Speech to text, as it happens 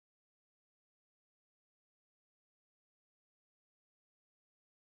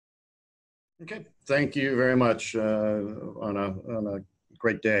Okay, thank you very much on a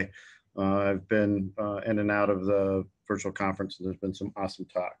great day. I've been in and out of the virtual conference, and there's been some awesome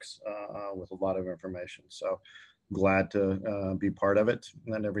talks with a lot of information. So glad to be part of it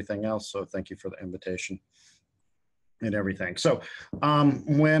and everything else. So thank you for the invitation and everything. So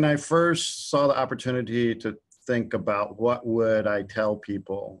when I first saw the opportunity to think about what would I tell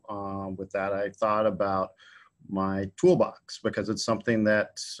people with that, I thought about my toolbox, because it's something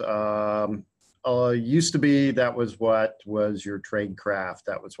that used to be, that was what was your trade craft,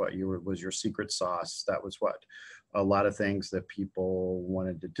 that was what was your secret sauce, that was what a lot of things that people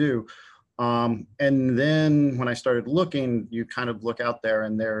wanted to do. And then when I started looking, you kind of look out there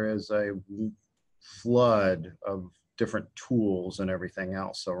and there is a flood of different tools and everything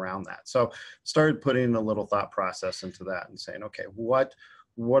else around that. So started putting a little thought process into that and saying, okay, what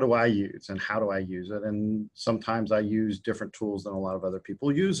do I use and how do I use it? And sometimes I use different tools than a lot of other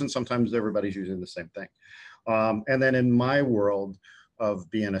people use, and sometimes everybody's using the same thing. And then in my world of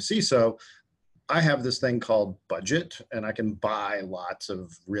being a CISO, I have this thing called budget, and I can buy lots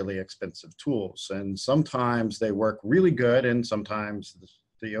of really expensive tools. And sometimes they work really good, and sometimes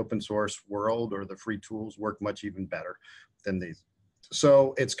the open source world or the free tools work much even better than these.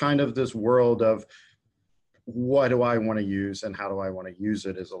 So it's kind of this world of what do I want to use and how do I want to use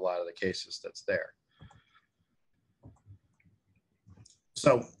it is a lot of the cases that's there.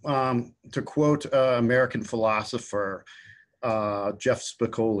 So to quote American philosopher, Jeff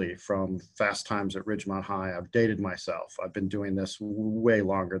Spicoli from Fast Times at Ridgemont High, I've dated myself. I've been doing this way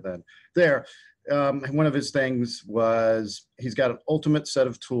longer than there. One of his things was he's got an ultimate set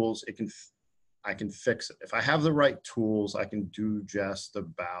of tools. I can fix it. If I have the right tools, I can do just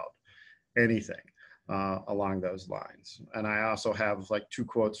about anything along those lines. And I also have like two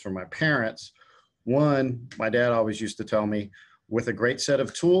quotes from my parents. One, my dad always used to tell me, with a great set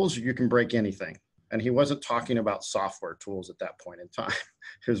of tools, you can break anything. And he wasn't talking about software tools at that point in time.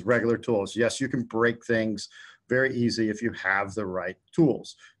 His regular tools. Yes, you can break things very easy if you have the right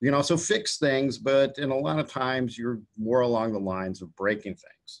tools. You can also fix things, but in a lot of times you're more along the lines of breaking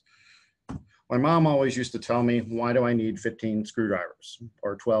things. My mom always used to tell me, why do I need 15 screwdrivers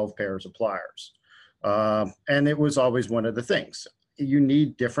or 12 pairs of pliers? And it was always one of the things. You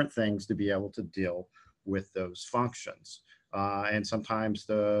need different things to be able to deal with those functions. And sometimes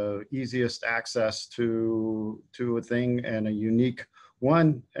the easiest access to a thing and a unique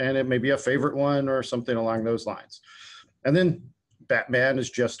one, and it may be a favorite one or something along those lines. And then is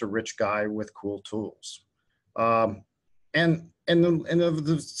just a rich guy with cool tools. And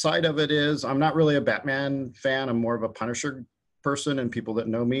the side of it is, I'm not really a Batman fan. I'm more of a Punisher person, and people that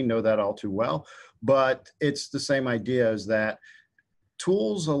know me know that all too well. But it's the same idea, is that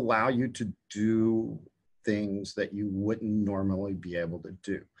tools allow you to do things that you wouldn't normally be able to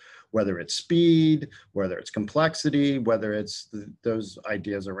do, whether it's speed, whether it's complexity, whether it's those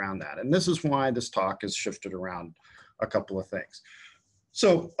ideas around that. And this is why this talk has shifted around a couple of things.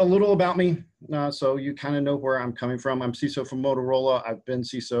 So a little about me, so you kind of know where I'm coming from. I'm CISO from Motorola. I've been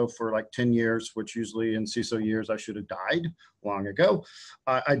CISO for like 10 years, which usually in CISO years, I should have died long ago.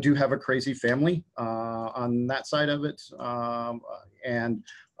 I do have a crazy family on that side of it, and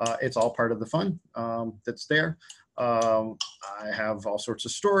it's all part of the fun that's there. I have all sorts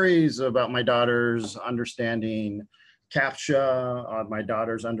of stories about my daughters understanding CAPTCHA, my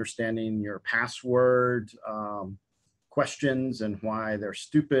daughters understanding your password, questions, and why they're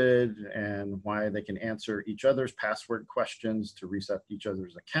stupid, and why they can answer each other's password questions to reset each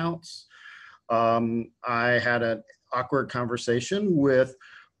other's accounts. I had an awkward conversation with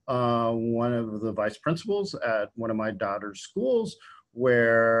one of the vice principals at one of my daughter's schools,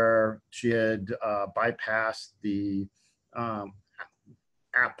 where she had bypassed the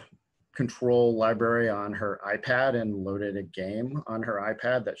app control library on her iPad and loaded a game on her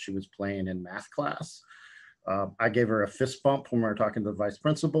iPad that she was playing in math class. I gave her a fist bump when we were talking to the vice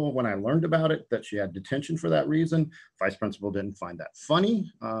principal when I learned about it, that she had detention for that reason. Vice principal didn't find that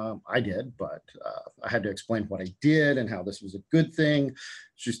funny. I did, but I had to explain what I did and how this was a good thing.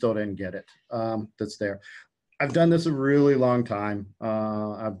 She still didn't get it. That's there. I've done this a really long time.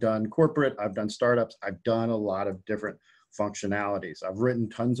 I've done corporate, I've done startups, I've done a lot of different functionalities. I've written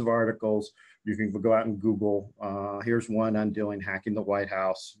tons of articles. You can go out and Google. Here's one on hacking the White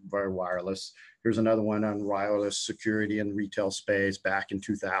House via wireless. Here's another one on wireless security in retail space back in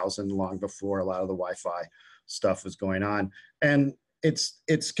 2000, long before a lot of the Wi-Fi stuff was going on. And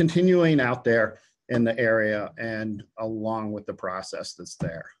it's continuing out there in the area, and along with the process that's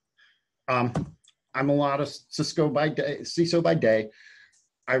there. I'm a lot of CISO by day.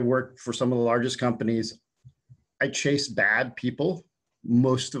 I work for some of the largest companies. I chase bad people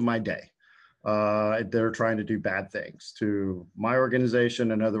most of my day. They're trying to do bad things to my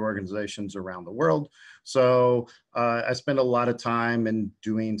organization and other organizations around the world. So I spend a lot of time in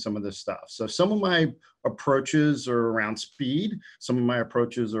doing some of this stuff. So some of my approaches are around speed. Some of my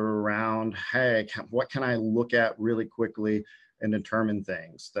approaches are around, hey, what can I look at really quickly and determine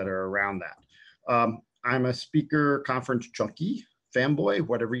things that are around that. I'm a speaker conference junkie, fanboy,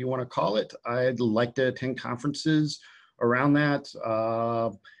 whatever you want to call it. I'd like to attend conferences around that.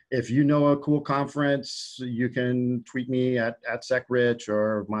 If you know a cool conference, you can tweet me at SecRich,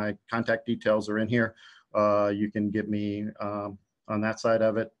 or my contact details are in here. You can get me on that side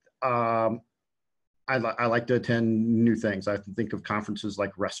of it. I like to attend new things. I think of conferences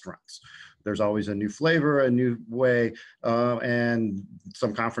like restaurants. There's always a new flavor, a new way, and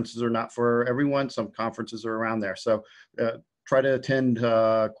some conferences are not for everyone. Some conferences are around there. So try to attend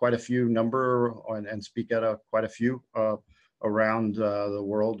quite a few number and speak at quite a few around the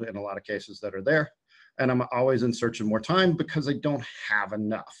world, in a lot of cases that are there. And I'm always in search of more time because I don't have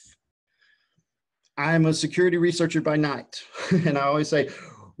enough. I'm a security researcher by night. And I always say,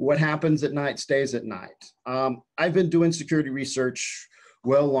 what happens at night stays at night. I've been doing security research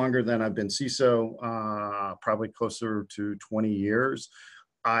well longer than I've been CISO, probably closer to 20 years.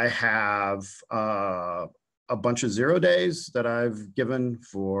 I have a bunch of 0 days that I've given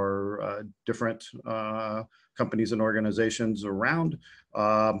for different companies and organizations around.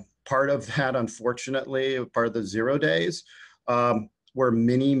 Part of that, unfortunately, part of the 0 days were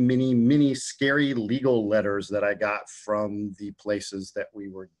many scary legal letters that I got from the places that we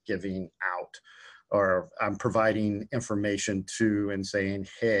were giving out, or I'm providing information to, and saying,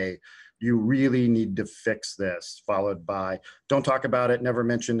 hey, you really need to fix this, followed by, don't talk about it, never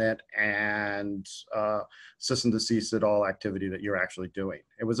mention it, and cease and desist at all activity that you're actually doing.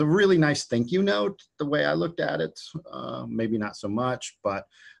 It was a really nice thank you note, the way I looked at it. Maybe not so much, but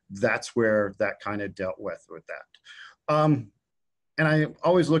that's where that kind of dealt with that. And I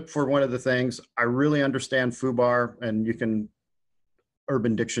always look for one of the things, I really understand FUBAR, and you can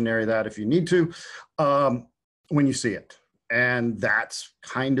Urban Dictionary that if you need to, when you see it. And that's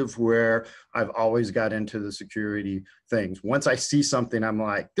kind of where I've always got into the security things. Once I see something, I'm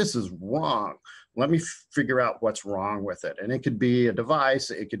like, this is wrong. Let me figure out what's wrong with it. And it could be a device,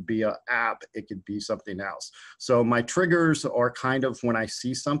 it could be an app, it could be something else. So my triggers are kind of when I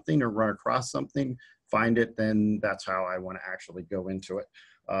see something or run across something, find it, then that's how I want to actually go into it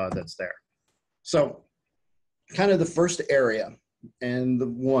that's there. So kind of the first area, and the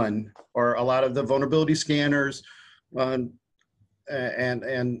one, are a lot of the vulnerability scanners, and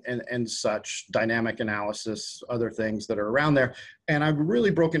such, dynamic analysis, other things that are around there. And I've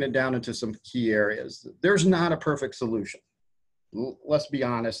really broken it down into some key areas. There's not a perfect solution. Let's be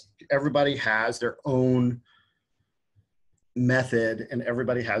honest, everybody has their own method, and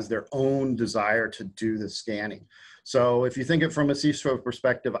everybody has their own desire to do the scanning. So if you think it from a CISO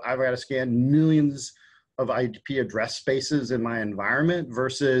perspective, I've got to scan millions of IP address spaces in my environment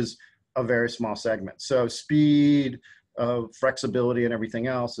versus a very small segment. So speed, flexibility, and everything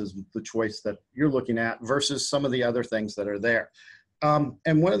else is the choice that you're looking at versus some of the other things that are there.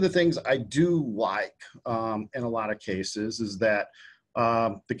 And one of the things I do like in a lot of cases is that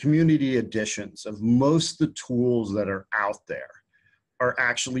the community editions of most of the tools that are out there are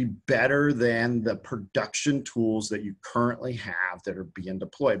actually better than the production tools that you currently have that are being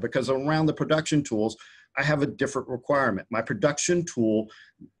deployed. Because around the production tools, I have a different requirement. My production tool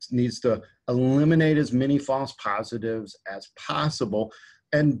needs to eliminate as many false positives as possible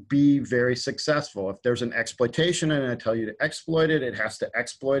and be very successful. If there's an exploitation and I tell you to exploit it, it has to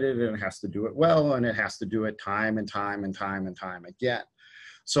exploit it, and it has to do it well, and it has to do it time and time and time and time again.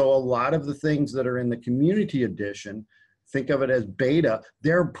 So a lot of the things that are in the community edition, think of it as beta,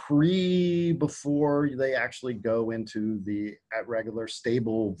 they're before they actually go into the regular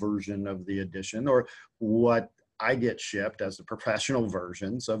stable version of the edition, or what I get shipped as the professional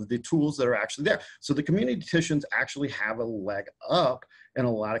versions of the tools that are actually there. So the community editions actually have a leg up in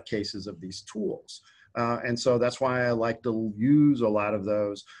a lot of cases of these tools. And so that's why I like to use a lot of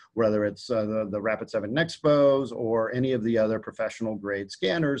those, whether it's the Rapid7 Nexpos or any of the other professional grade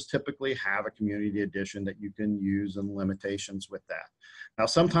scanners typically have a community edition that you can use, and limitations with that. Now,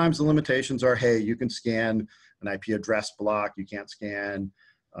 sometimes the limitations are, hey, you can scan an IP address block, you can't scan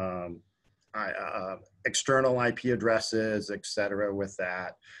external IP addresses, et cetera, with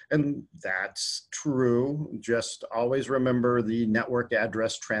that. And that's true. Just always remember the Network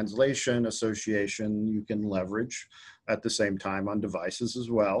Address Translation Association you can leverage at the same time on devices as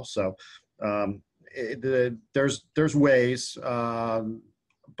well. So there's ways,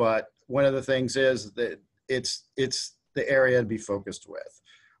 but one of the things is that it's the area to be focused with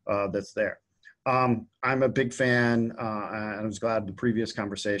that's there. I'm a big fan, and I was glad the previous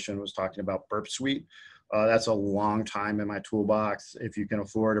conversation was talking about Burp Suite. That's a long time in my toolbox. If you can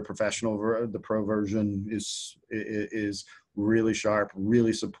afford a professional, the pro version is really sharp,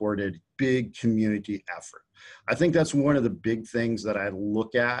 really supported, big community effort. I think that's one of the big things that I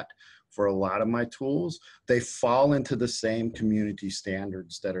look at for a lot of my tools. They fall into the same community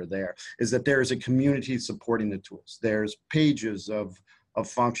standards that are there, is that there is a community supporting the tools. There's pages of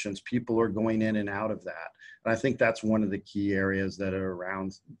functions. People are going in and out of that. And I think that's one of the key areas that are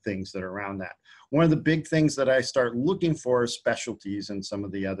around things that are around that. One of the big things that I start looking for is specialties and some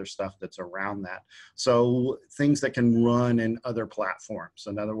of the other stuff that's around that. So things that can run in other platforms.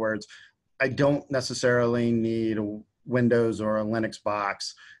 In other words, I don't necessarily need a Windows or a Linux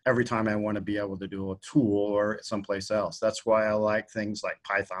box every time I want to be able to do a tool or someplace else. That's why I like things like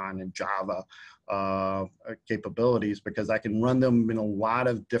Python and Java capabilities, because I can run them in a lot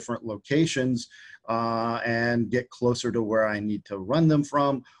of different locations and get closer to where I need to run them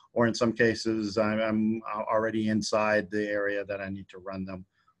from, or in some cases I'm already inside the area that I need to run them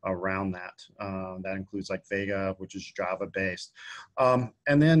around that. That includes like Vega, which is Java based.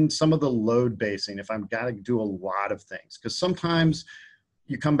 And then some of the load basing, if I've got to do a lot of things, because sometimes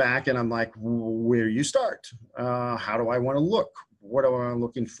you come back and I'm like, where do you start? How do I want to look? What am I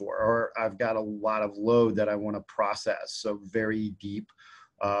looking for? Or I've got a lot of load that I want to process. So very deep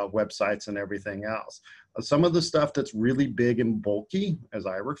websites and everything else. Some of the stuff that's really big and bulky, as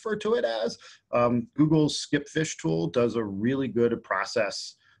I refer to it as, Google's Skipfish tool does a really good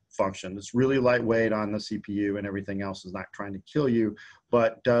process function. It's really lightweight on the CPU and everything else, is not trying to kill you,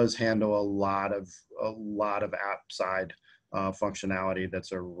 but does handle a lot of app side functionality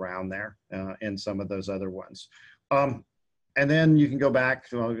that's around there in some of those other ones. And then you can go back,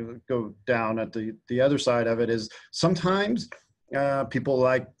 go down at the other side of it is sometimes people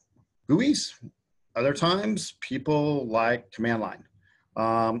like GUIs, other times people like command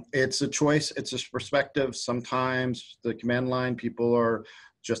line. It's a choice, it's a perspective. Sometimes the command line people are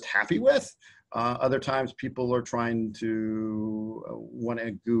just happy with. Other times people are trying to want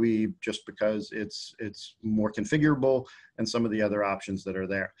a GUI just because it's more configurable and some of the other options that are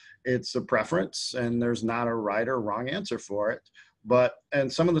there. It's a preference and there's not a right or wrong answer for it.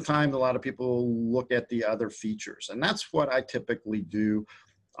 And some of the time, a lot of people look at the other features, and that's what I typically do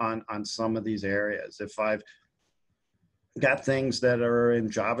on some of these areas. If I've got things that are in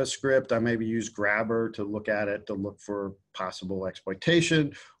JavaScript, I maybe use Grabber to look at it, to look for possible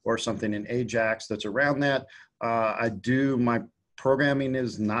exploitation, or something in Ajax that's around that. My programming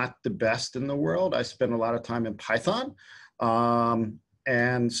is not the best in the world. I spend a lot of time in Python.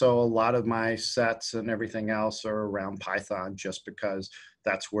 And so a lot of my sets and everything else are around Python, just because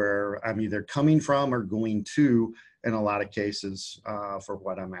that's where I'm either coming from or going to in a lot of cases for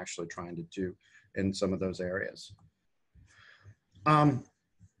what I'm actually trying to do in some of those areas.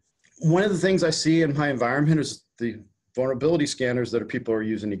 One of the things I see in my environment is the vulnerability scanners that people are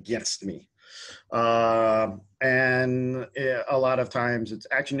using against me. And a lot of times it's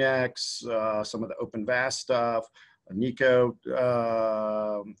ActionX, some of the OpenVAS stuff, Nico,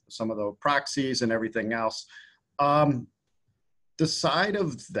 some of the proxies and everything else. The side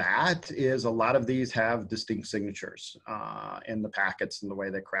of that is a lot of these have distinct signatures in the packets and the way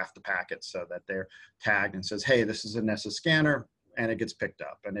they craft the packets, so that they're tagged and says, hey, this is a Nessus scanner, and it gets picked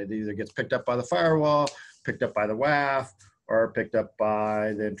up. And it either gets picked up by the firewall, picked up by the WAF, or picked up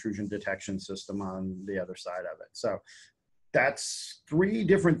by the intrusion detection system on the other side of it. So that's three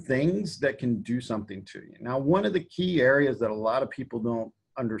different things that can do something to you. Now, one of the key areas that a lot of people don't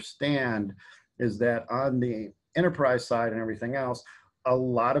understand is that on the enterprise side and everything else, a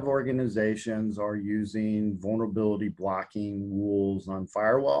lot of organizations are using vulnerability blocking rules on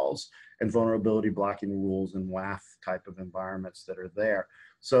firewalls and vulnerability blocking rules in WAF type of environments that are there.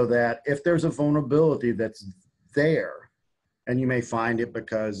 So that if there's a vulnerability that's there, and you may find it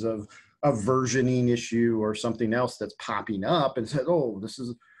because of a versioning issue or something else that's popping up and said, oh, this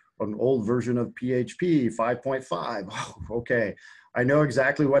is an old version of PHP 5.5. Oh, okay, I know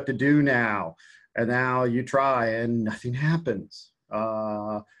exactly what to do now. And now you try and nothing happens.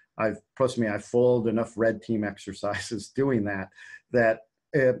 Trust me, I've fooled enough red team exercises doing that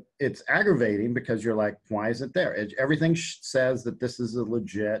it's aggravating, because you're like, why is it there? Everything says that this is a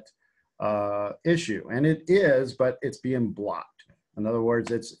legit issue, and it is, but it's being blocked. In other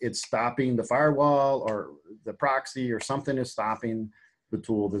words, it's stopping the firewall or the proxy, or something is stopping the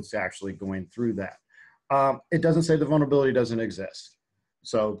tool that's actually going through that. It doesn't say the vulnerability doesn't exist.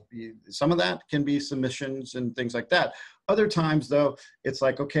 So some of that can be submissions and things like that. Other times though, it's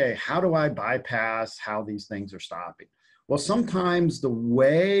like, okay, how do I bypass how these things are stopping? Well, sometimes the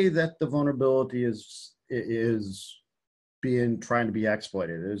way that the vulnerability is being trying to be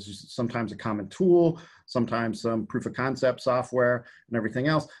exploited is sometimes a common tool, sometimes some proof of concept software and everything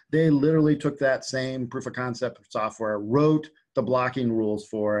else. They literally took that same proof of concept software, wrote the blocking rules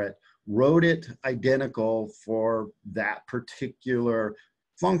for it, wrote it identical for that particular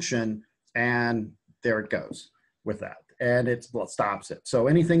function, and there it goes with that. And it stops it. So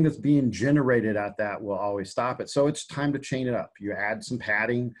anything that's being generated at that will always stop it. So it's time to chain it up. You add some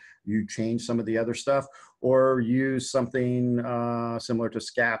padding, you change some of the other stuff, or use something similar to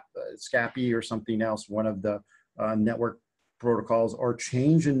SCAPI or something else, one of the network protocols, or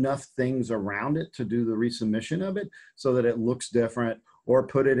change enough things around it to do the resubmission of it so that it looks different, or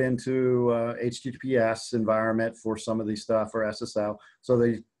put it into HTTPS environment for some of these stuff, or SSL, so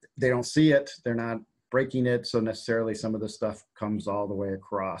they don't see it, they're not breaking it, so necessarily some of the stuff comes all the way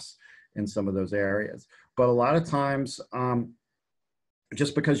across in some of those areas. But a lot of times,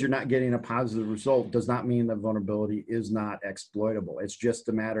 just because you're not getting a positive result does not mean that vulnerability is not exploitable. It's just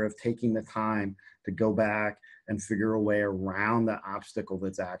a matter of taking the time to go back and figure a way around the obstacle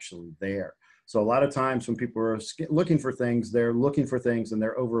that's actually there. So a lot of times when people are looking for things, they're looking for things and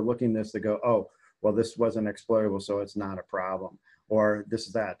they're overlooking this. They go, oh, well, this wasn't exploitable, so it's not a problem, or this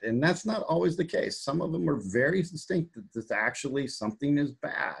is that. And that's not always the case. Some of them are very distinct that actually something is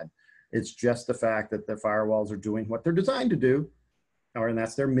bad. It's just the fact that the firewalls are doing what they're designed to do, and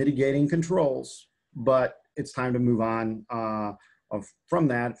that's their mitigating controls. But it's time to move on from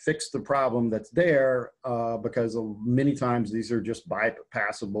that, fix the problem that's there, because many times these are just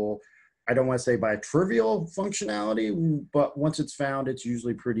bypassable. I don't want to say by trivial functionality, but once it's found, it's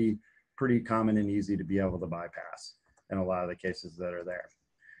usually pretty common and easy to be able to bypass in a lot of the cases that are there.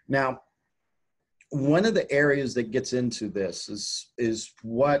 Now, one of the areas that gets into this is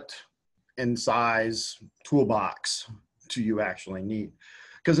what in size toolbox do you actually need?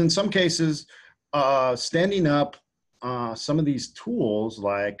 Because in some cases, standing up some of these tools,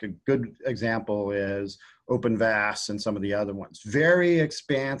 like a good example is OpenVAS and some of the other ones. Very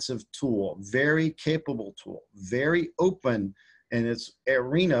expansive tool, very capable tool, very open in its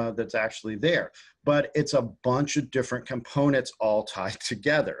arena that's actually there. But it's a bunch of different components all tied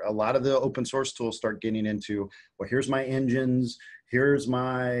together. A lot of the open source tools start getting into, well, here's my engines, here's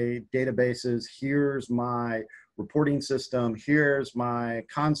my databases, here's my reporting system, here's my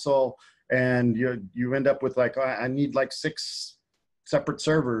console, and you end up with like, oh, I need like 6 separate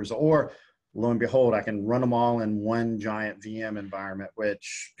servers, or lo and behold, I can run them all in one giant VM environment,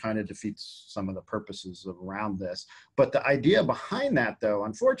 which kind of defeats some of the purposes around this. But the idea behind that, though,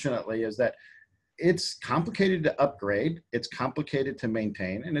 unfortunately, is that it's complicated to upgrade, it's complicated to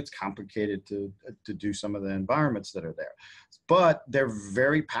maintain, and it's complicated to do some of the environments that are there. But they're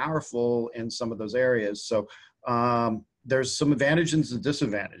very powerful in some of those areas. So there's some advantages and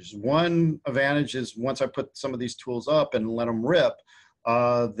disadvantages. One advantage is once I put some of these tools up and let them rip,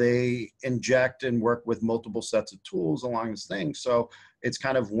 they inject and work with multiple sets of tools along this thing. So it's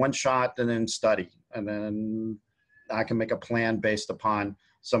kind of one shot and then study. And then I can make a plan based upon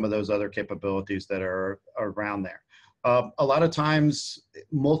some of those other capabilities that are around there. A lot of times,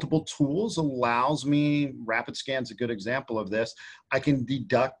 multiple tools allows me, Rapid Scan's a good example of this, I can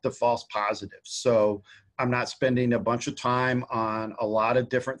deduct the false positives. So I'm not spending a bunch of time on a lot of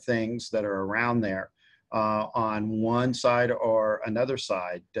different things that are around there. On one side or another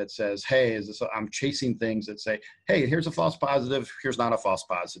side that says, hey, I'm chasing things that say, hey, here's a false positive, here's not a false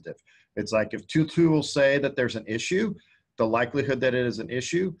positive. It's like if 2 tools say that there's an issue, the likelihood that it is an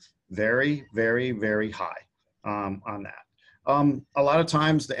issue, very, very, very high on that. A lot of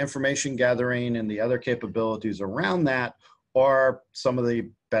times the information gathering and the other capabilities around that are some of the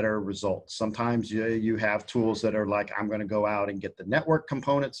better results. Sometimes you have tools that are like, I'm going to go out and get the network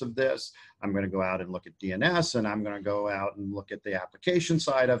components of this. I'm going to go out and look at DNS, and I'm going to go out and look at the application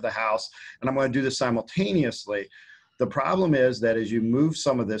side of the house, and I'm going to do this simultaneously. The problem is that as you move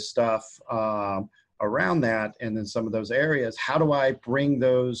some of this stuff around that and then some of those areas, how do I bring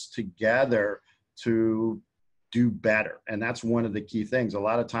those together to do better? And that's one of the key things. A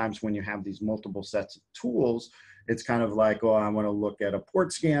lot of times when you have these multiple sets of tools, it's kind of like, oh, I want to look at a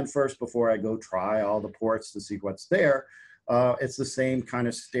port scan first before I go try all the ports to see what's there. It's the same kind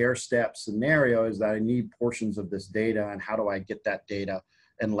of stair-step scenario, is that I need portions of this data, and how do I get that data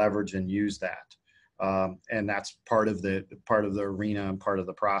and leverage and use that? And that's part of the arena and part of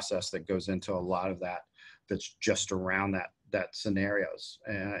the process that goes into a lot of that, that's just around that scenarios,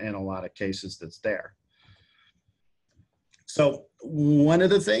 and in a lot of cases that's there. So one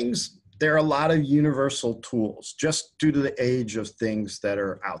of the things, there are a lot of universal tools just due to the age of things that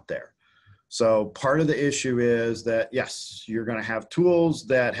are out there. So part of the issue is that, yes, you're going to have tools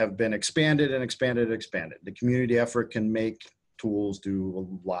that have been expanded and expanded and expanded. The community effort can make tools do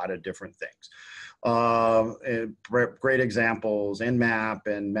a lot of different things. Great examples, Nmap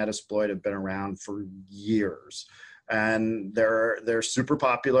and Metasploit have been around for years. And they're super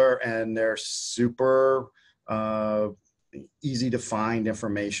popular, and they're super easy to find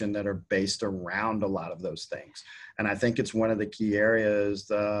information that are based around a lot of those things. And I think it's one of the key areas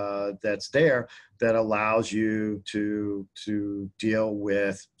that's there that allows you to deal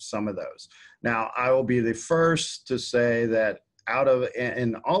with some of those. Now, I will be the first to say that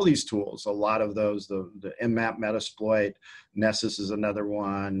in all these tools, a lot of those, the Nmap, Metasploit, Nessus is another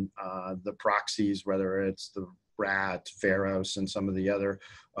one, the proxies, whether it's the Rat, Pharos, and some of the other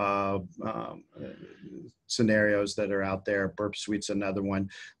scenarios that are out there. Burp Suite's another one,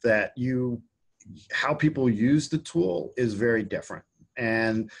 that how people use the tool is very different.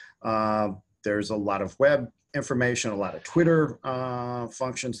 And there's a lot of web information, a lot of Twitter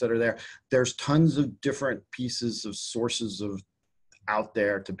functions that are there. There's tons of different pieces of sources out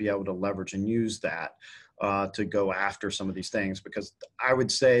there to be able to leverage and use that to go after some of these things, because I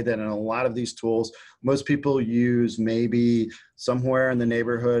would say that in a lot of these tools, most people use maybe somewhere in the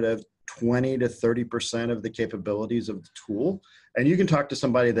neighborhood of 20 to 30% of the capabilities of the tool. And you can talk to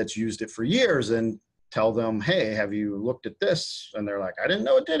somebody that's used it for years and tell them, hey, have you looked at this? And they're like, I didn't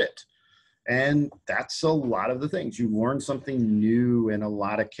know it did it. And that's a lot of the things. You learn something new in a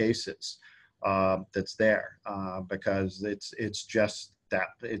lot of cases that's there because it's just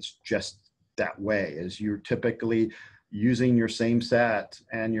that way, is you're typically using your same set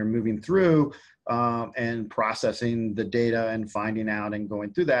and you're moving through and processing the data and finding out and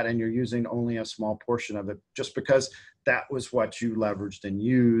going through that, and you're using only a small portion of it just because that was what you leveraged and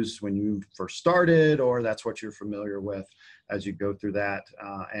used when you first started, or that's what you're familiar with as you go through that.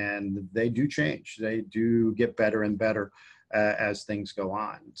 And they do change. They do get better and better as things go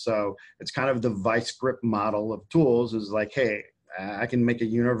on. So it's kind of the vice grip model of tools, is like, hey, I can make a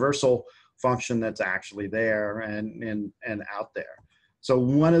universal function that's actually there and out there. So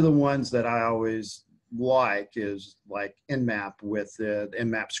one of the ones that I always like is like Nmap with the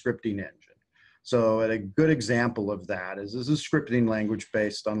Nmap scripting engine. So a good example of that is a scripting language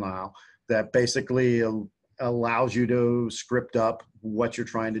based on Lao that basically allows you to script up what you're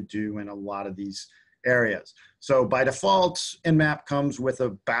trying to do in a lot of these areas. So by default, Nmap comes with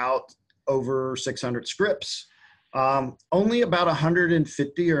about over 600 scripts. Only about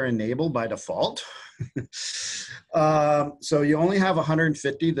 150 are enabled by default. So you only have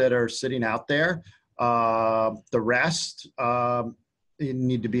 150 that are sitting out there. The rest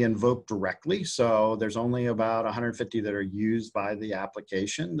need to be invoked directly. So there's only about 150 that are used by the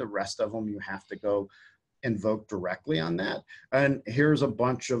application. The rest of them you have to go invoke directly on that. And here's a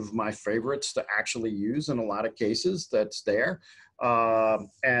bunch of my favorites to actually use in a lot of cases that's there.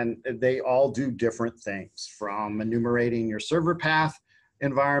 And they all do different things, from enumerating your server path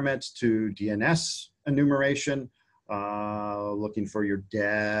environments to DNS enumeration, looking for your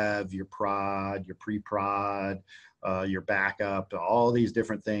dev, your prod, your pre-prod, your backup, all these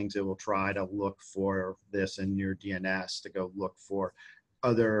different things. It will try to look for this in your DNS to go look for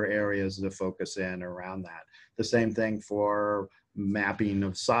other areas to focus in around that. The same thing for mapping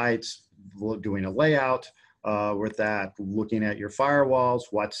of sites, doing a layout with that, looking at your firewalls,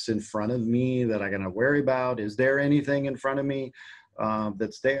 what's in front of me that I gotta worry about? Is there anything in front of me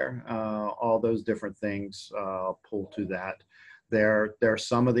that's there? All those different things pull to that. There's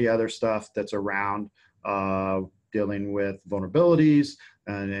some of the other stuff that's around dealing with vulnerabilities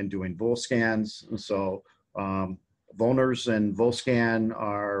and doing vul scans. So Vulners and Vulscan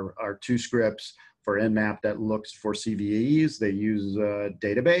are two scripts for Nmap that looks for CVEs. They use a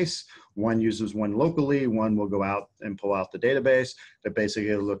database. One uses one locally, one will go out and pull out the database. They're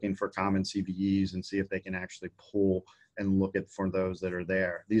basically looking for common CVEs and see if they can actually pull and look at for those that are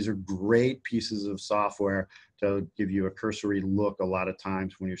there. These are great pieces of software to give you a cursory look. A lot of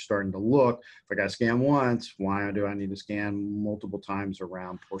times when you're starting to look, if I got to scan once, why do I need to scan multiple times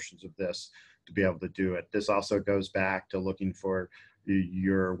around portions of this to be able to do it? This also goes back to looking for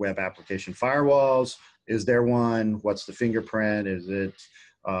your web application firewalls. Is there one? What's the fingerprint? Is it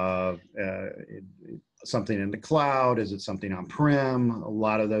something in the cloud? Is it something on-prem? A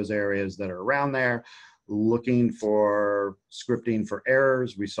lot of those areas that are around there. Looking for scripting for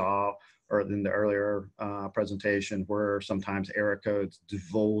errors. We saw in the earlier presentation where sometimes error codes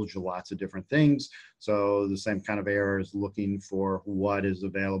divulge lots of different things. So the same kind of errors, looking for what is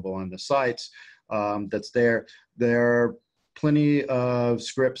available on the sites that's there. There are plenty of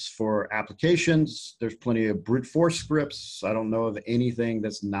scripts for applications. There's plenty of brute force scripts. I don't know of anything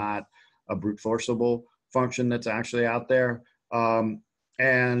that's not a brute forceable function that's actually out there.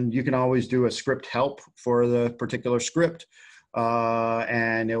 And you can always do a script help for the particular script,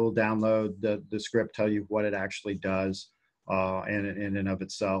 and it will download the script, tell you what it actually does in and of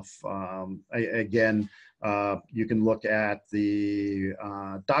itself. Again, you can look at the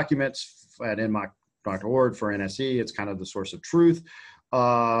documents at nmock.org for NSE. It's kind of the source of truth.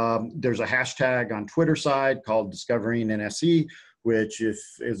 There's a hashtag on Twitter side called Discovering NSE, which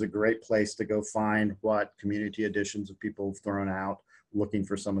is a great place to go find what community editions of people have thrown out looking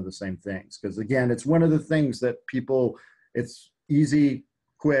for some of the same things. Because again, it's one of the things that people, it's easy,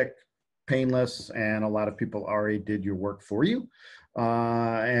 quick, painless, and a lot of people already did your work for you.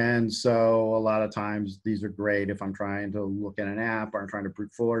 And so a lot of times these are great if I'm trying to look at an app, or I'm trying to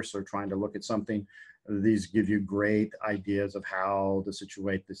brute force, or trying to look at something. These give you great ideas of how to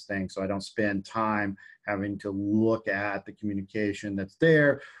situate this thing, so I don't spend time having to look at the communication that's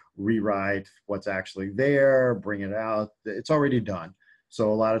there, rewrite what's actually there, bring it out. It's already done. So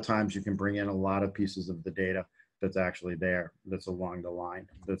a lot of times you can bring in a lot of pieces of the data that's actually there, that's along the line,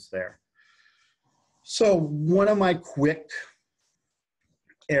 that's there. So one of my quick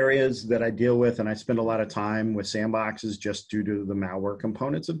areas that I deal with, and I spend a lot of time with sandboxes just due to the malware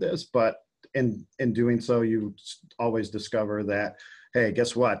components of this, but in doing so, you always discover that, hey,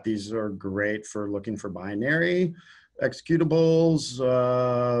 guess what? These are great for looking for binary executables,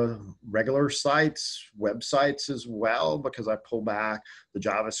 regular sites, websites as well, because I pull back the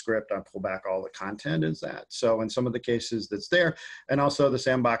JavaScript, I pull back all the content is that. So in some of the cases that's there, and also the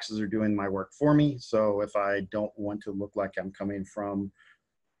sandboxes are doing my work for me. So if I don't want to look like I'm coming from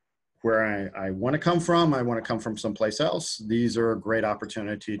where I want to come from, I want to come from someplace else, these are a great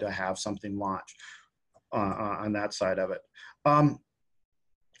opportunity to have something launch on that side of it.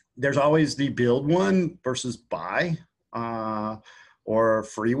 There's always the build one versus buy or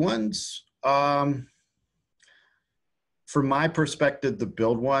free ones. From my perspective, the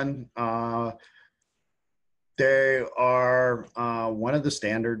build one, they are one of the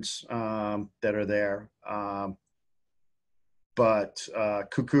standards that are there. But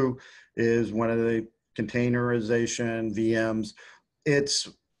Cuckoo is one of the containerization VMs. It's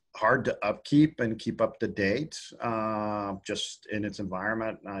hard to upkeep and keep up to date just in its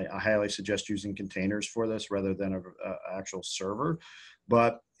environment. I highly suggest using containers for this rather than an actual server.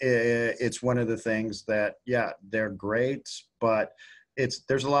 But it's one of the things that, yeah, they're great, but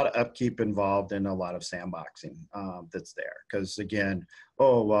there's a lot of upkeep involved in a lot of sandboxing that's there. Because again,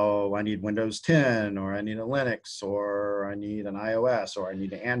 oh, well, I need Windows 10, or I need a Linux, or I need an iOS, or I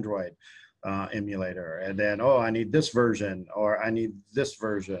need an Android emulator. And then, oh, I need this version, or I need this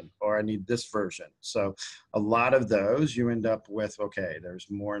version, or I need this version. So a lot of those you end up with, okay, there's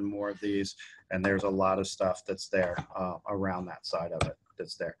more and more of these, and there's a lot of stuff that's there around that side of it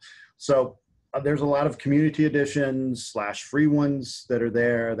that's there. So there's a lot of community editions / free ones that are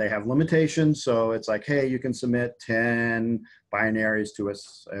there. They have limitations. So it's like, hey, you can submit 10 binaries to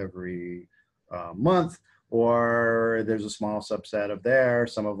us every month, or there's a small subset of there.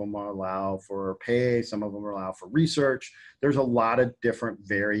 Some of them allow for pay. Some of them allow for research. There's a lot of different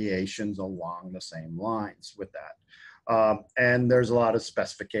variations along the same lines with that. And there's a lot of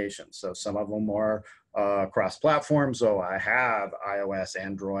specifications. So some of them are cross-platform. So I have iOS,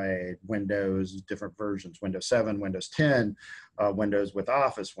 Android, Windows, different versions, Windows 7, Windows 10, Windows with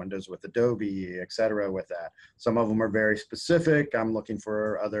Office, Windows with Adobe, et cetera, with that. Some of them are very specific. I'm looking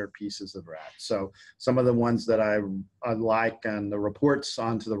for other pieces of that. So some of the ones that I like on the reports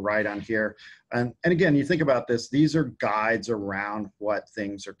onto the right on here. And again, you think about this, these are guides around what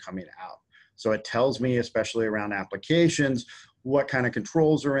things are coming out. So it tells me, especially around applications, what kind of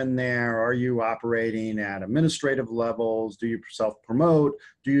controls are in there? Are you operating at administrative levels? Do you self-promote?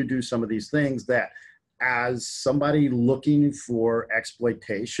 Do you do some of these things that, as somebody looking for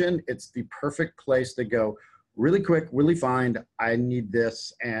exploitation, it's the perfect place to go really quick, really find, I need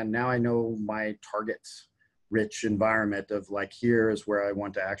this, and now I know my target's rich environment of like, here is where I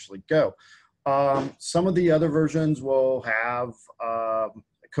want to actually go. Some of the other versions will have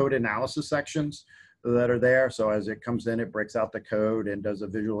code analysis sections that are there. So as it comes in, it breaks out the code and does a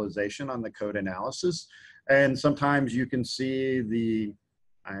visualization on the code analysis. And sometimes you can see the,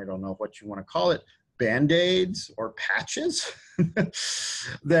 I don't know what you want to call it, Band-Aids or patches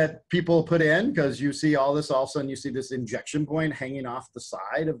that people put in, because you see all this, all of a sudden you see this injection point hanging off the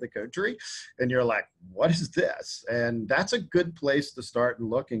side of the code tree, and you're like, what is this? And that's a good place to start and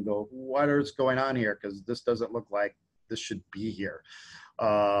look and go, what is going on here? Because this doesn't look like this should be here.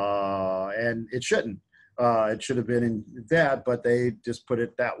 And it shouldn't. It should have been in that, but they just put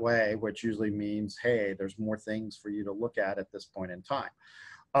it that way, which usually means, hey, there's more things for you to look at this point in time.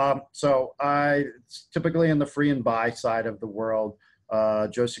 So it's typically in the free and buy side of the world.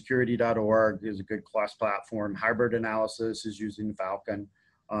 joesecurity.org is a good cross platform. Hybrid Analysis is using Falcon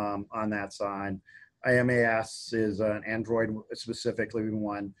on that side. IMAS is an Android specifically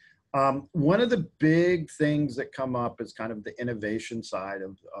one. One of the big things that come up is kind of the innovation side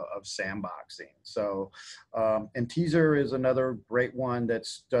of sandboxing. So, and Teaser is another great one that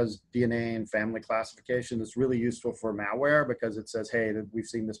does DNA and family classification. That's really useful for malware because it says, hey, we've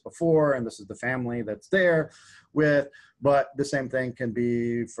seen this before, and this is the family that's there with, but the same thing can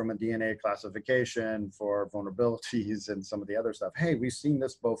be from a DNA classification for vulnerabilities and some of the other stuff. Hey, we've seen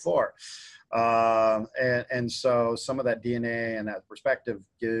this before. And so some of that DNA and that perspective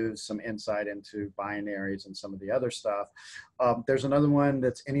gives some insight into binaries and some of the other stuff. There's another one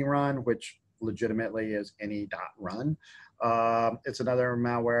that's AnyRun, which legitimately is any.run. It's another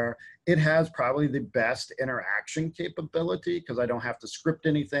malware. It has probably the best interaction capability because I don't have to script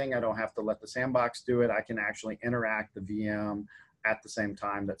anything. I don't have to let the sandbox do it. I can actually interact the VM at the same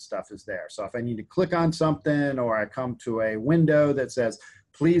time that stuff is there. So if I need to click on something or I come to a window that says,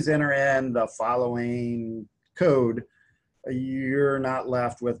 please enter in the following code, you're not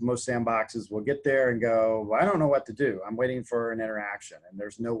left with, most sandboxes will get there and go, well, I don't know what to do. I'm waiting for an interaction, and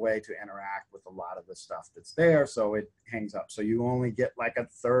there's no way to interact with a lot of the stuff that's there, so it hangs up. So you only get like a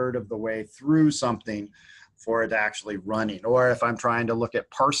third of the way through something for it actually running. Or if I'm trying to look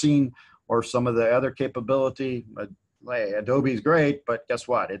at parsing or some of the other capability, hey, Adobe's great, but guess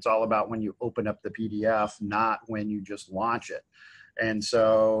what? It's all about when you open up the PDF, not when you just launch it. And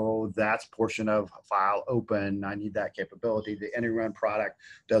so that's portion of file open. I need that capability. The AnyRun product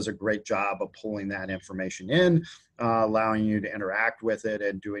does a great job of pulling that information in, allowing you to interact with it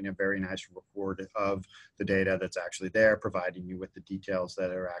and doing a very nice report of the data that's actually there, providing you with the details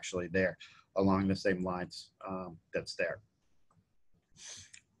that are actually there along the same lines that's there.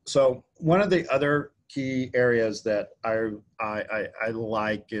 So one of the other key areas that I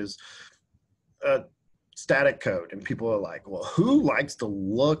like is static code. And people are like, well, who likes to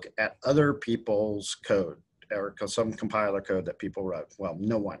look at other people's code or some compiler code that people wrote? Well,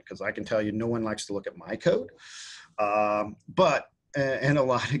 no one, because I can tell you no one likes to look at my code. But in a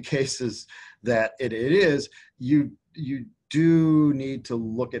lot of cases that it is, you do need to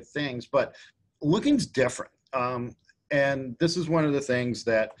look at things, but looking's different. And this is one of the things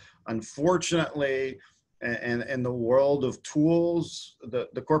that unfortunately, and in the world of tools,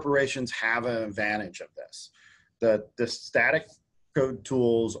 the corporations have an advantage of this. The static code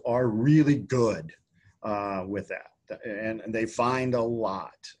tools are really good with that. And they find a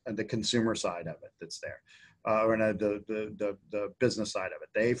lot of the consumer side of it that's there, or the business side of it.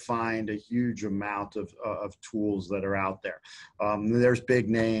 They find a huge amount of tools that are out there. There's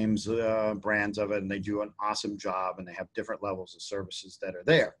big names, brands of it, and they do an awesome job, and they have different levels of services that are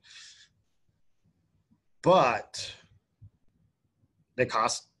there. But they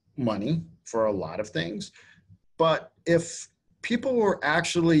cost money for a lot of things. But if people were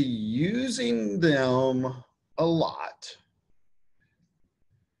actually using them a lot,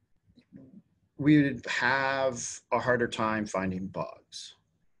 we would have a harder time finding bugs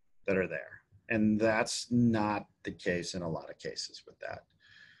that are there. And that's not the case in a lot of cases with that.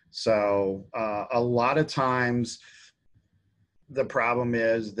 So a lot of times, the problem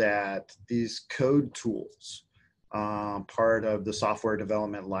is that these code tools, part of the software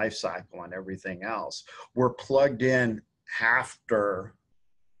development lifecycle and everything else, were plugged in after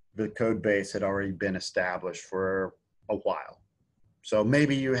the code base had already been established for a while. So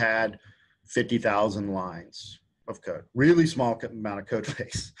maybe you had 50,000 lines of code, really small amount of code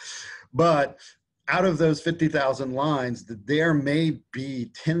base. But out of those 50,000 lines, there may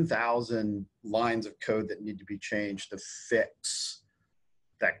be 10,000 lines of code that need to be changed to fix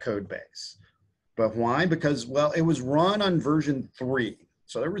that code base. But why? Because, well, it was run on version 3.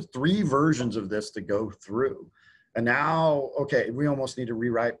 So there were 3 versions of this to go through. And now, okay, we almost need to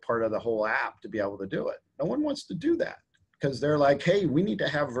rewrite part of the whole app to be able to do it. No one wants to do that because they're like, hey, we need to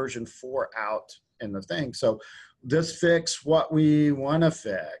have version 4 out in the thing. So just fix what we want to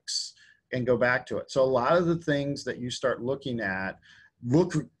fix and go back to it. So a lot of the things that you start looking at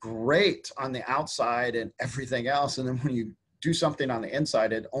look great on the outside and everything else. And then when you do something on the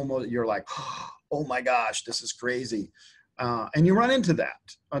inside, it almost, you're like, oh my gosh, this is crazy. And you run into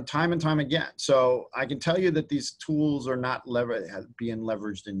that time and time again. So I can tell you that these tools are not being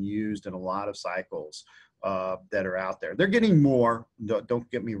leveraged and used in a lot of cycles that are out there. They're getting more,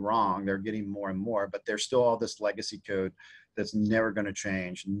 don't get me wrong, they're getting more and more, but there's still all this legacy code that's never going to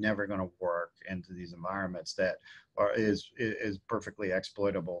change, never going to work into these environments that is perfectly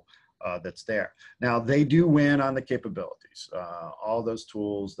exploitable that's there. Now, they do win on the capabilities. All those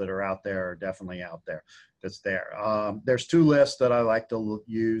tools that are out there are definitely out there. That's there. There's two lists that I like to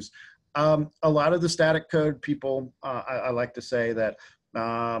use. A lot of the static code people, I like to say that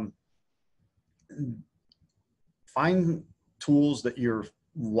find tools that you're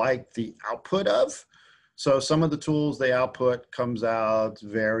like the output of. So some of the tools they output comes out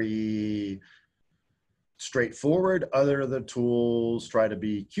very straightforward. Other of the tools try to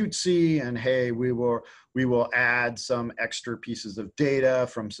be cutesy and, hey, we will add some extra pieces of data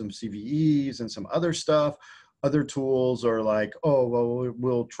from some CVEs and some other stuff. Other tools are like, oh, well,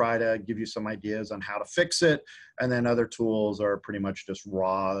 we'll try to give you some ideas on how to fix it. And then other tools are pretty much just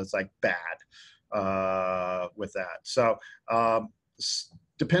raw. It's like bad with that. So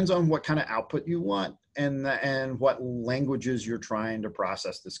depends on what kind of output you want and what languages you're trying to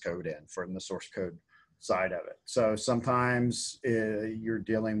process this code in from the source code side of it. So sometimes you're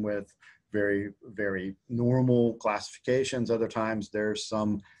dealing with very, very normal classifications. Other times there's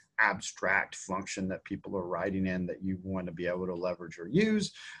some abstract function that people are writing in that you want to be able to leverage or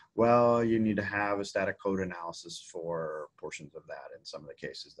use. Well, you need to have a static code analysis for portions of that in some of the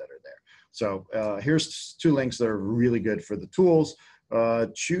cases that are there. So here's two links that are really good for the tools.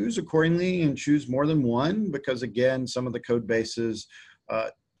 Choose accordingly and choose more than one, because again, some of the code bases,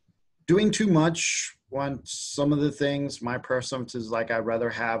 doing too much on some of the things, my preference is like, I'd rather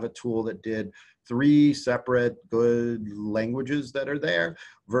have a tool that did 3 separate good languages that are there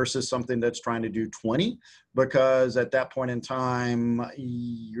versus something that's trying to do 20, because at that point in time,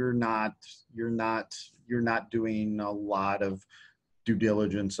 you're not doing a lot of due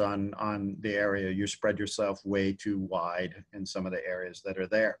diligence on the area. You spread yourself way too wide in some of the areas that are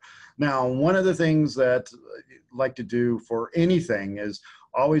there. Now, one of the things that I like to do for anything is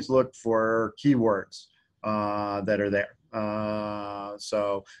always look for keywords that are there.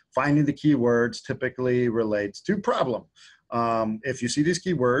 So finding the keywords typically relates to problem. If you see these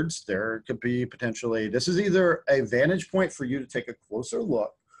keywords, there could be potentially, this is either a vantage point for you to take a closer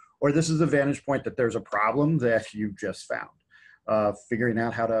look, or this is a vantage point that there's a problem that you just found. Figuring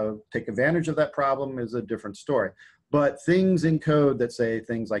out how to take advantage of that problem is a different story. But things in code that say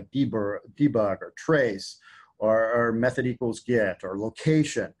things like debug or trace or method equals get or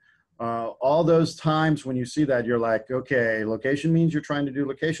location, all those times when you see that, you're like, okay, location means you're trying to do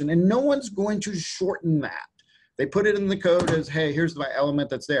location, and no one's going to shorten that. They put it in the code as, hey, here's my element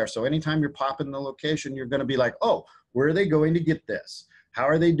that's there. So anytime you're popping the location, you're going to be like, oh, where are they going to get this? How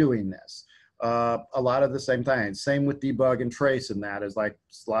are they doing this? A lot of the same things. Same with debug and trace, and that is like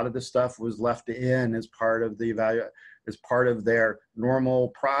a lot of the stuff was left in as part of the as part of their normal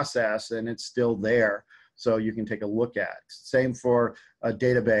process, and it's still there. So you can take a look at. Same for a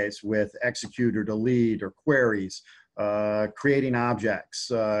database with execute or delete or queries, creating objects,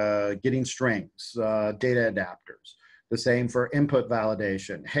 getting strings, data adapters. The same for input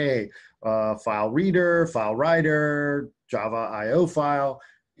validation. Hey, file reader, file writer, Java IO file.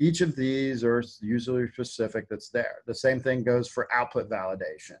 Each of these are usually specific that's there. The same thing goes for output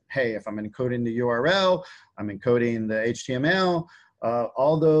validation. Hey, if I'm encoding the URL, I'm encoding the HTML,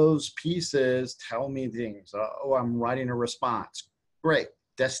 all those pieces tell me things. Oh, I'm writing a response. Great.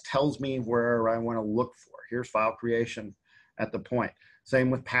 This tells me where I want to look for. Here's file creation at the point. Same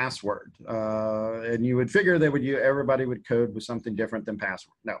with password. And you would figure that everybody would code with something different than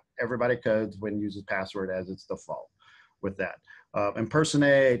password. No, everybody codes when uses password as its default with that.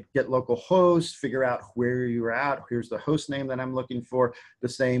 Impersonate, get local host, figure out where you're at. Here's the host name that I'm looking for. The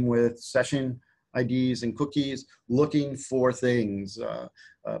same with session IDs and cookies, looking for things.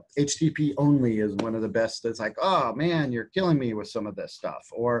 HTTP only is one of the best. It's like, oh man, you're killing me with some of this stuff.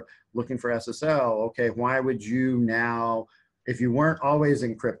 Or looking for SSL. Okay, why would you now, if you weren't always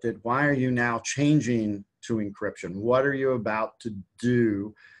encrypted, why are you now changing to encryption? What are you about to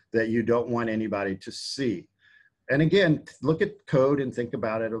do that you don't want anybody to see? And again, look at code and think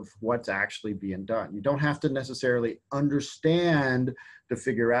about it of what's actually being done. You don't have to necessarily understand to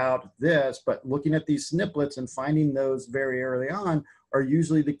figure out this, but looking at these snippets and finding those very early on are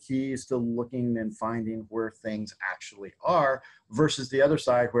usually the keys to looking and finding where things actually are, versus the other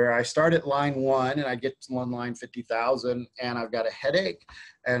side where I start at line 1 and I get to line 50,000 and I've got a headache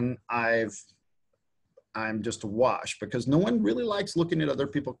and I'm just awash, because no one really likes looking at other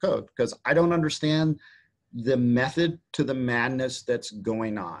people's code, because I don't understand the method to the madness that's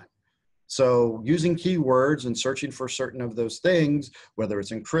going on. So using keywords and searching for certain of those things, whether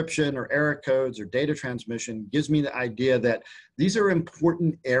it's encryption or error codes or data transmission, gives me the idea that these are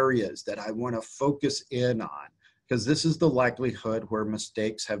important areas that I want to focus in on, because this is the likelihood where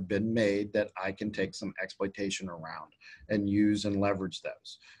mistakes have been made that I can take some exploitation around and use and leverage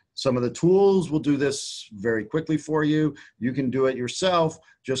those. Some of the tools will do this very quickly for you. You can do it yourself,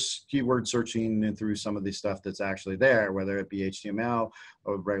 just keyword searching and through some of the stuff that's actually there, whether it be HTML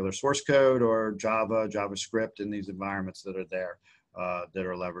or regular source code or Java, JavaScript in these environments that are there that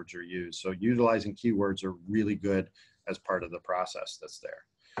are leveraged or used. So utilizing keywords are really good as part of the process that's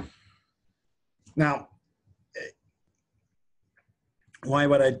there. Now, why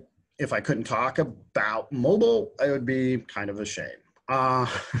would I, if I couldn't talk about mobile, it would be kind of a shame.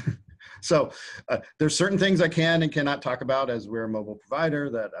 So there's certain things I can and cannot talk about as we're a mobile provider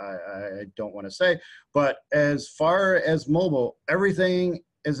that I don't want to say. But as far as mobile, everything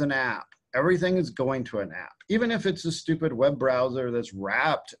is an app. Everything is going to an app. Even if it's a stupid web browser that's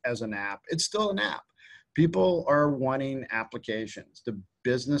wrapped as an app, it's still an app. People are wanting applications. The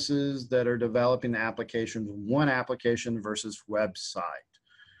businesses that are developing the applications want application versus website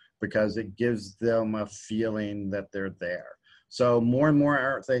because it gives them a feeling that they're there. So more and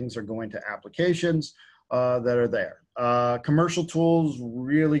more things are going to applications that are there. Commercial tools,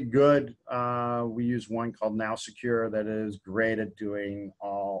 really good. We use one called Now Secure that is great at doing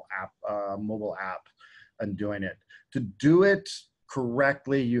all mobile app and doing it. To do it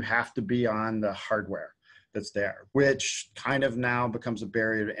correctly, you have to be on the hardware that's there, which kind of now becomes a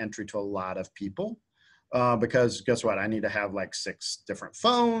barrier to entry to a lot of people. Because guess what? I need to have like 6 different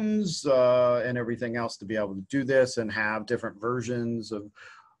phones and everything else to be able to do this and have different versions of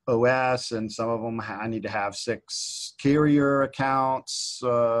OS. And some of them I need to have 6 carrier accounts,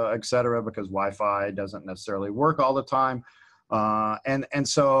 et cetera, because Wi-Fi doesn't necessarily work all the time. And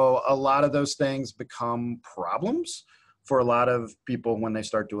so a lot of those things become problems for a lot of people when they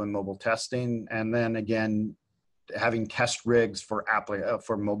start doing mobile testing. And then again, having test rigs for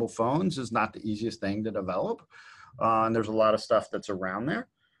mobile phones is not the easiest thing to develop. And there's a lot of stuff that's around there.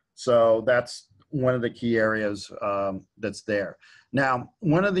 So that's one of the key areas that's there. Now,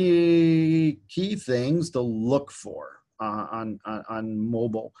 one of the key things to look for on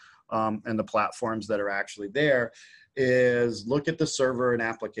mobile and the platforms that are actually there is look at the server and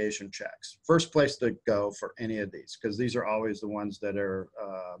application checks. First place to go for any of these, because these are always the ones that are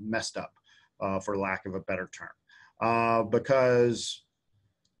messed up, for lack of a better term. Because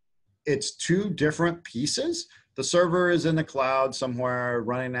it's 2 different pieces. The server is in the cloud somewhere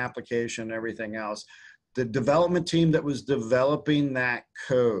running an application and everything else. The development team that was developing that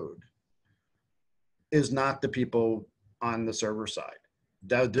code is not the people on the server side.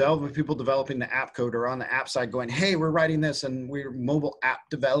 The development people developing the app code are on the app side going, hey, we're writing this and we're mobile app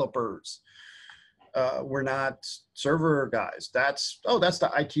developers. We're not server guys. That's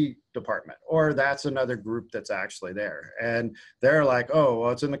the IT department, or that's another group that's actually there. And they're like, oh,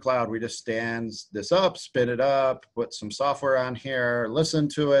 well, it's in the cloud. We just stand this up, spin it up, put some software on here, listen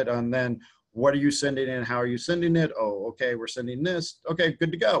to it. And then what are you sending in? How are you sending it? Oh, okay, we're sending this. Okay,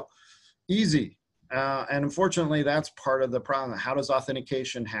 good to go. Easy. And unfortunately, that's part of the problem. How does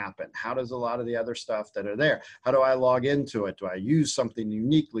authentication happen? How does a lot of the other stuff that are there? How do I log into it? Do I use something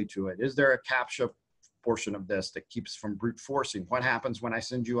uniquely to it? Is there a CAPTCHA portion of this that keeps from brute forcing? What happens when I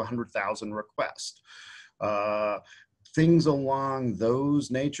send you 100,000 requests? Things along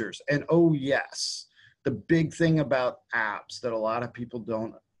those natures. And oh yes, the big thing about apps that a lot of people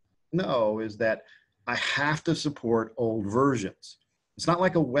don't know is that I have to support old versions. It's not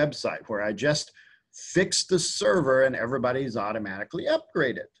like a website where I just fix the server and everybody's automatically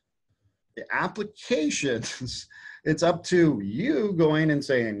upgraded. The applications, it's up to you going and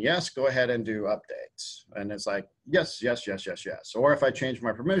saying, yes, go ahead and do updates. And it's like, yes, yes, yes, yes, yes. Or if I change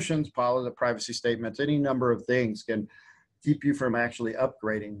my permissions, follow the privacy statements, any number of things can keep you from actually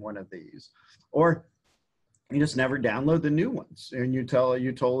upgrading one of these. Or you just never download the new ones. And you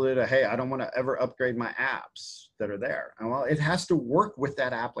told it, hey, I don't want to ever upgrade my apps that are there. And well, it has to work with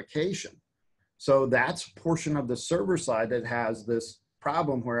that application. So that's a portion of the server side that has this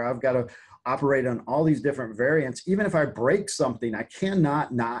problem where I've got to operate on all these different variants. Even if I break something, I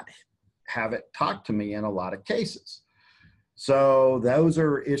cannot not have it talk to me in a lot of cases. So those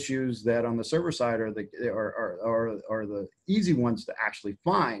are issues that on the server side are the easy ones to actually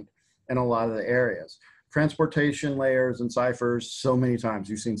find in a lot of the areas. Transportation layers and ciphers, so many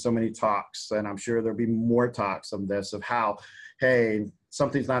times you've seen so many talks, and I'm sure there'll be more talks of this, of how, hey,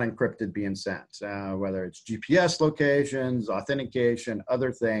 something's not encrypted being sent, whether it's GPS locations, authentication,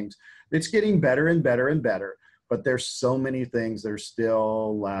 other things. It's getting better and better and better, but there's so many things that are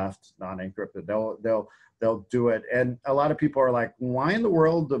still left non-encrypted. They'll do it. And a lot of people are like, why in the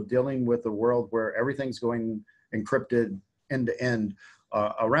world of dealing with a world where everything's going encrypted end to end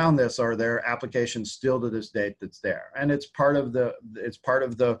around this, are there applications still to this date that's there? And it's part of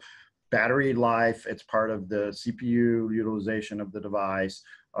the battery life, it's part of the CPU utilization of the device,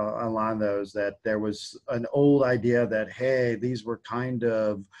 along those, that there was an old idea that, hey, these were kind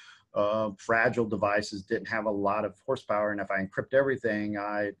of fragile devices, didn't have a lot of horsepower, and if I encrypt everything,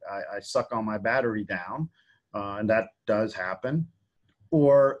 I suck all my battery down, and that does happen.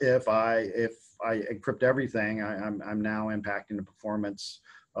 Or if I encrypt everything, I'm now impacting the performance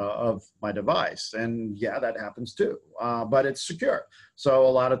of my device, and yeah, that happens too. But it's secure, so a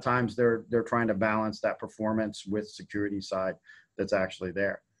lot of times they're trying to balance that performance with security side that's actually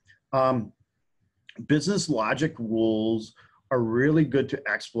there. Business logic rules are really good to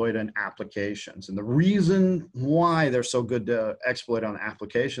exploit in applications. And the reason why they're so good to exploit on the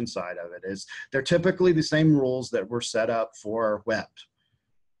application side of it is they're typically the same rules that were set up for web.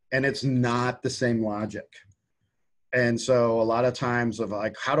 And it's not the same logic. And so a lot of times of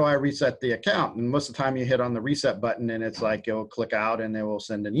like, how do I reset the account? And most of the time you hit on the reset button and it's like, it'll click out and it will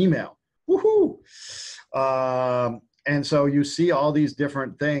send an email. Woohoo! And so you see all these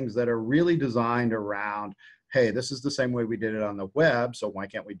different things that are really designed around, hey, this is the same way we did it on the web, so why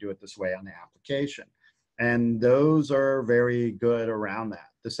can't we do it this way on the application? And those are very good around that.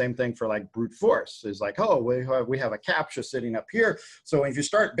 The same thing for like brute force is like, oh, we have a CAPTCHA sitting up here, so if you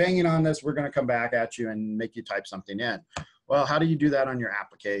start banging on this, we're going to come back at you and make you type something in. Well, how do you do that on your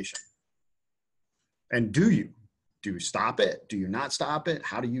application? And do you stop it? Do you not stop it?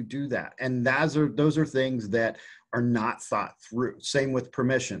 How do you do that? And those are things that are not thought through. Same with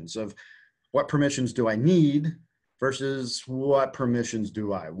permissions of what permissions do I need versus what permissions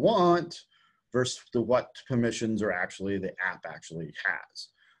do I want versus what permissions are actually the app actually has.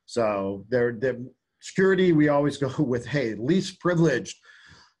 So the security, we always go with, hey, least privileged.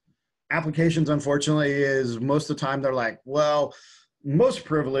 Applications, unfortunately, is most of the time they're like, well, most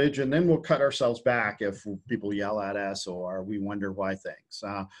privilege, and then we'll cut ourselves back if people yell at us or we wonder why things.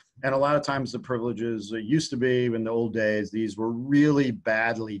 And a lot of times the privileges used to be in the old days, these were really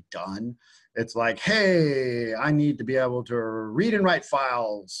badly done. It's like, hey, I need to be able to read and write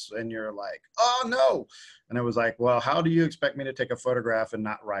files. And you're like, oh, no. And it was like, well, how do you expect me to take a photograph and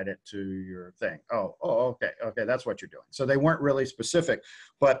not write it to your thing? Oh, okay, that's what you're doing. So they weren't really specific.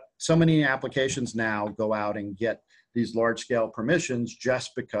 But so many applications now go out and get these large scale permissions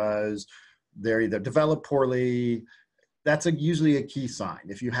just because they're either developed poorly. That's usually a key sign.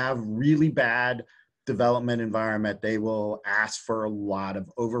 If you have really bad development environment, they will ask for a lot of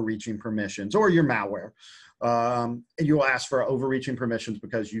overreaching permissions, or your malware. You'll ask for overreaching permissions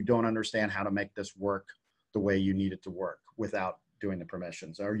because you don't understand how to make this work the way you need it to work without doing the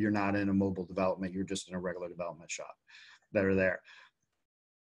permissions, or you're not in a mobile development, you're just in a regular development shop that are there.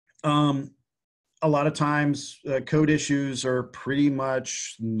 A lot of times code issues are pretty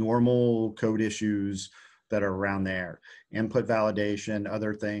much normal code issues that are around there. Input validation,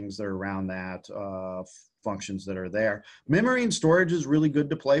 other things that are around that, functions that are there. Memory and storage is really good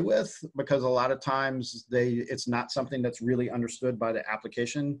to play with because a lot of times it's not something that's really understood by the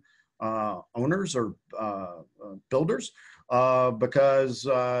application owners or builders because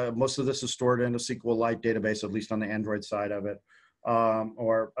most of this is stored in a SQLite database, at least on the Android side of it.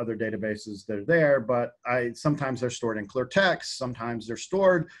 Or other databases that are there, but sometimes they're stored in clear text, sometimes they're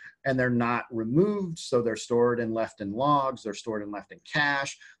stored and they're not removed, so they're stored and left in logs, they're stored and left in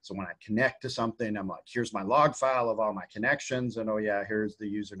cache. So when I connect to something, I'm like, here's my log file of all my connections, and oh yeah, here's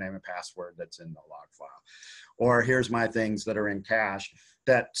the username and password that's in the log file. Or here's my things that are in cache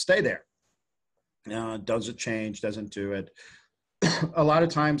that stay there. Doesn't change, doesn't do it. A lot of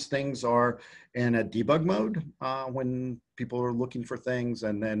times things are in a debug mode when people are looking for things,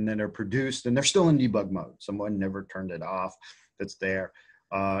 and then they're produced and they're still in debug mode. Someone never turned it off. That's there.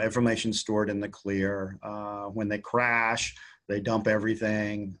 Information stored in the clear. When they crash, they dump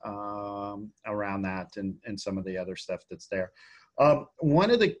everything around that and some of the other stuff that's there.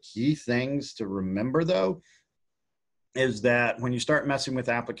 One of the key things to remember, though, is that when you start messing with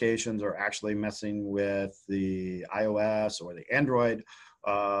applications or actually messing with the iOS or the Android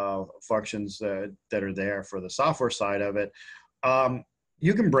functions that are there for the software side of it,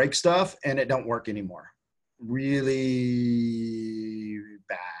 you can break stuff and it don't work anymore. Really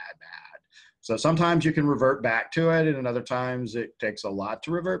bad. So sometimes you can revert back to it, and other times it takes a lot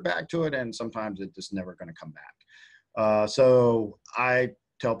to revert back to it, and sometimes it's just never going to come back. So I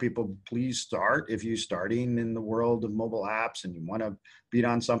tell people, please start. If you're starting in the world of mobile apps and you want to beat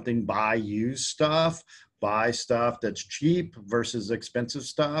on something, buy used stuff, buy stuff that's cheap versus expensive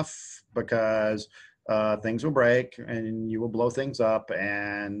stuff, because things will break and you will blow things up,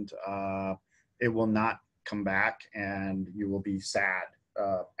 and it will not come back, and you will be sad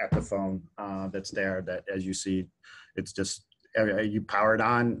at the phone that's there, that as you see, it's just, you power it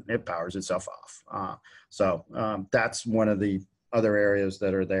on, it powers itself off. So that's one of the other areas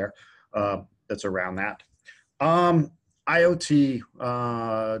that are there that's around that. IoT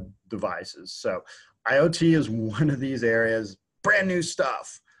devices. So IoT is one of these areas, brand new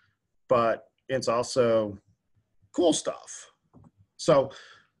stuff, but it's also cool stuff. So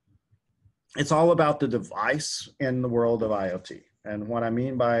it's all about the device in the world of IoT. And what I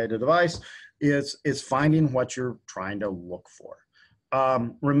mean by the device is finding what you're trying to look for.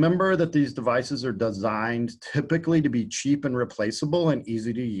 Remember that these devices are designed typically to be cheap and replaceable and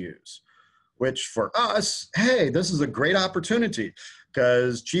easy to use, which for us, hey, this is a great opportunity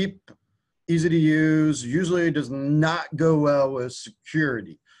because cheap, easy to use usually does not go well with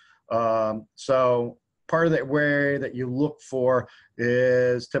security. So part of the way that you look for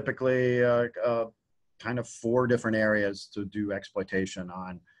is typically kind of 4 different areas to do exploitation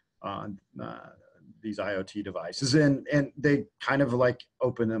on these IoT devices, and they kind of like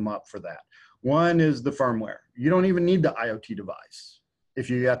open them up for that. One is the firmware. You don't even need the IoT device if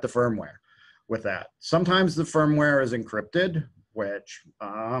you got the firmware with that. Sometimes the firmware is encrypted, which,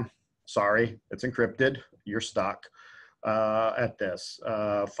 sorry, it's encrypted. You're stuck at this.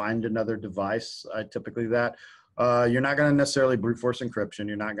 Find another device. Typically that. You're not going to necessarily brute force encryption.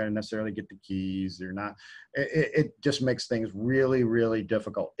 You're not going to necessarily get the keys. You're not, it just makes things really, really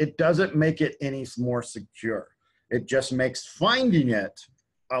difficult. It doesn't make it any more secure. It just makes finding it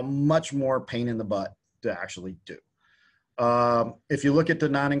a much more pain in the butt to actually do. If you look at the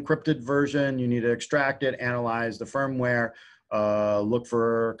non-encrypted version, you need to extract it, analyze the firmware, look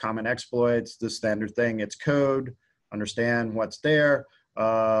for common exploits, the standard thing, it's code, understand what's there.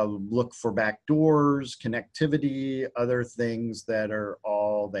 Look for backdoors, connectivity, other things that are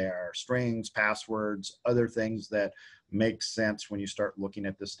all there, strings, passwords, other things that make sense when you start looking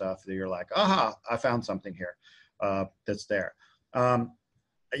at this stuff that you're like, aha, I found something here that's there.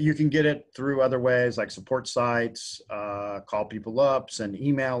 You can get it through other ways like support sites, call people up, send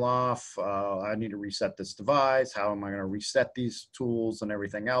email off. I need to reset this device. How am I going to reset these tools and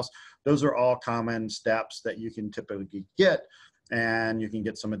everything else? Those are all common steps that you can typically get, and you can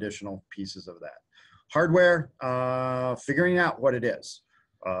get some additional pieces of that. Hardware, figuring out what it is.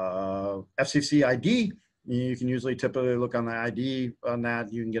 FCC ID, you can usually typically look on the ID on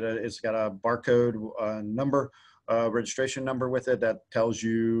that. You can get it's got a barcode number, registration number with it that tells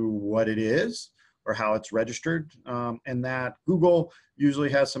you what it is or how it's registered. And that Google usually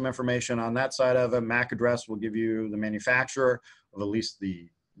has some information on that side of it. MAC address will give you the manufacturer of at least the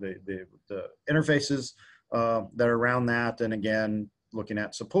interfaces that are around that, and again, looking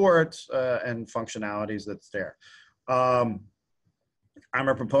at support and functionalities that's there. I'm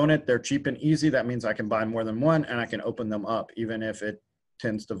a proponent, they're cheap and easy. That means I can buy more than one and I can open them up, even if it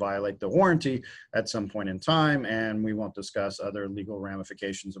tends to violate the warranty at some point in time, and we won't discuss other legal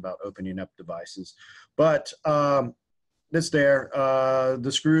ramifications about opening up devices. But it's there.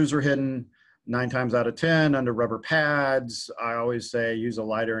 The screws are hidden 9 times out of 10 under rubber pads. I always say use a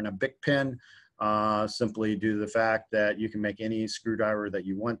lighter and a Bic pen. Simply due to the fact that you can make any screwdriver that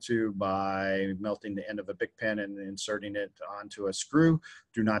you want to by melting the end of a Bic pen and inserting it onto a screw.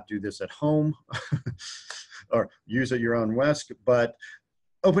 Do not do this at home or use at your own risk, but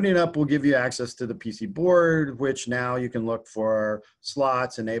opening up will give you access to the PC board, which now you can look for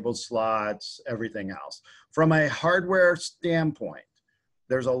slots, enabled slots, everything else. From a hardware standpoint,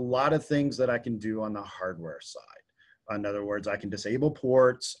 there's a lot of things that I can do on the hardware side. In other words, I can disable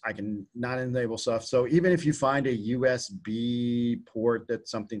ports, I can not enable stuff. So even if you find a USB port that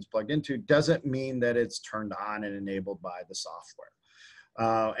something's plugged into, doesn't mean that it's turned on and enabled by the software.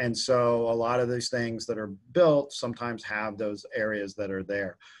 And so a lot of these things that are built sometimes have those areas that are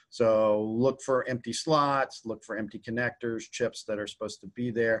there. So look for empty slots, look for empty connectors, chips that are supposed to be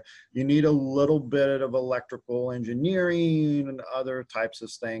there. You need a little bit of electrical engineering and other types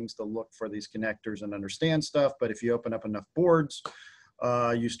of things to look for these connectors and understand stuff. But if you open up enough boards,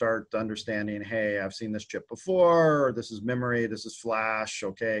 you start understanding, hey, I've seen this chip before, or this is memory, this is flash,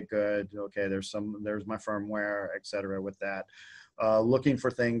 okay, good, okay, there's my firmware, etc. with that. Looking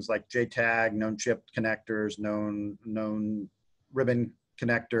for things like JTAG, known chip connectors, known ribbon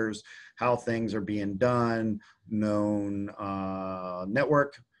connectors, how things are being done, known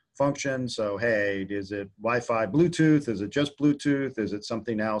network functions. So, hey, is it Wi-Fi, Bluetooth? Is it just Bluetooth? Is it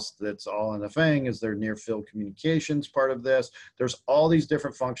something else that's all in the thing? Is there near field communications part of this? There's all these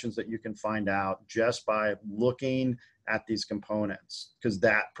different functions that you can find out just by looking at these components, because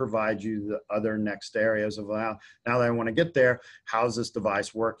that provides you the other next areas of, well, now that I want to get there, how's this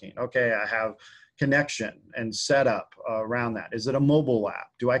device working? Okay, I have connection and setup around that. Is it a mobile app?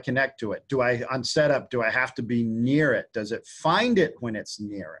 Do I connect to it? On setup, do I have to be near it? Does it find it when it's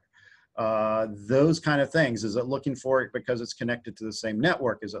near it? Those kind of things. Is it looking for it because it's connected to the same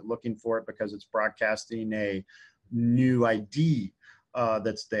network? Is it looking for it because it's broadcasting a new ID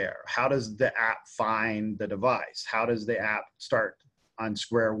that's there? How does the app find the device? How does the app start on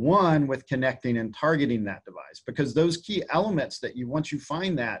square one with connecting and targeting that device? Because those key elements that once you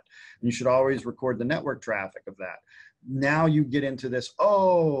find that, and you should always record the network traffic of that. Now you get into this,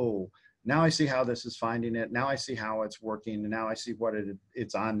 oh, now I see how this is finding it. Now I see how it's working. And now I see what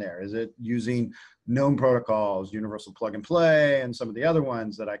it's on there. Is it using known protocols, universal plug and play, and some of the other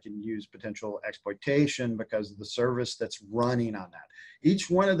ones that I can use potential exploitation because of the service that's running on that. Each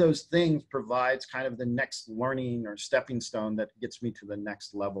one of those things provides kind of the next learning or stepping stone that gets me to the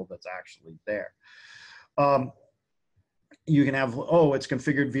next level that's actually there. You can have, oh, it's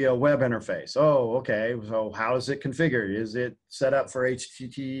configured via web interface. Oh, okay, so how is it configured? Is it set up for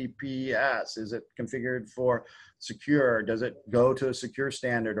HTTPS? Is it configured for secure? Does it go to a secure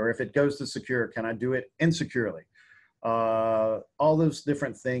standard? Or if it goes to secure, can I do it insecurely? All those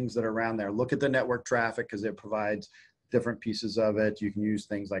different things that are around there. Look at the network traffic because it provides different pieces of it. You can use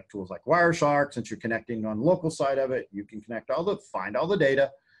things like tools like Wireshark. Since you're connecting on the local side of it, you can connect find all the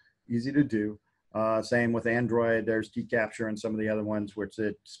data, easy to do. Same with Android, there's key capture and some of the other ones, which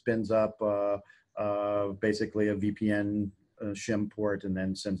it spins up basically a VPN shim port and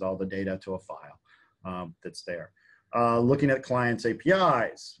then sends all the data to a file that's there. Looking at clients'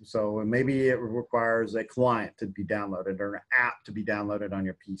 APIs. So maybe it requires a client to be downloaded or an app to be downloaded on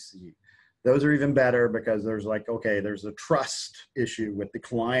your PC. Those are even better because there's like, okay, there's a trust issue with the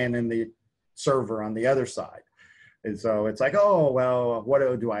client and the server on the other side. And so it's like, oh, well, what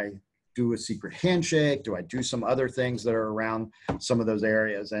do I do a secret handshake? Do I do some other things that are around some of those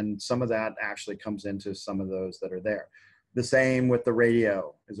areas? And some of that actually comes into some of those that are there. The same with the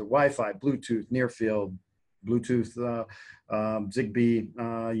radio. Is it Wi-Fi, Bluetooth, near field, Bluetooth,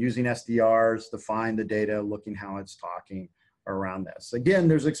 Zigbee, using SDRs to find the data, looking how it's talking around this. Again,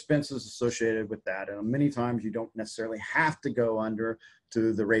 there's expenses associated with that. And many times you don't necessarily have to go under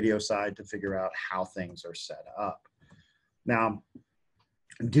to the radio side to figure out how things are set up. Now,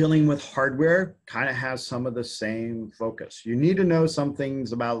 dealing with hardware kind of has some of the same focus. You need to know some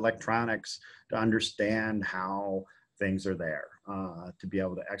things about electronics to understand how things are there to be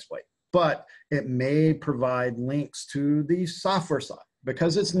able to exploit. But it may provide links to the software side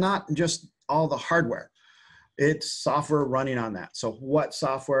because it's not just all the hardware. It's software running on that. So what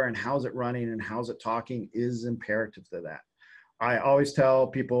software and how's it running and how's it talking is imperative to that. I always tell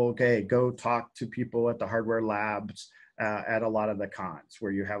people, okay, go talk to people at the hardware labs at a lot of the cons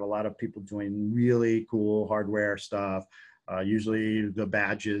where you have a lot of people doing really cool hardware stuff, usually the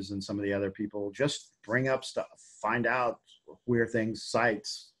badges and some of the other people just bring up stuff, find out where things,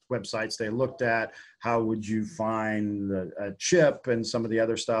 sites, websites they looked at, how would you find a chip and some of the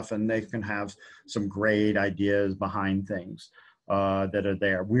other stuff, and they can have some great ideas behind things that are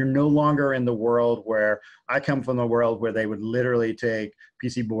there. We're no longer in the world where I come from, the world where they would literally take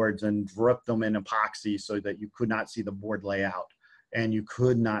PC boards and drip them in epoxy so that you could not see the board layout and you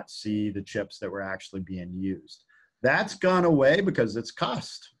could not see the chips that were actually being used. That's gone away because it's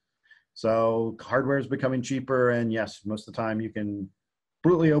cost. So hardware is becoming cheaper, and yes, most of the time you can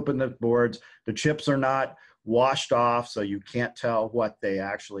brutally open the boards. The chips are not washed off, so you can't tell what they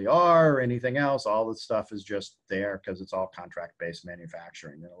actually are or anything else. All the stuff is just there because it's all contract-based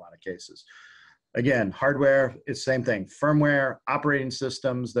manufacturing in a lot of cases. Again, hardware is the same thing. Firmware, operating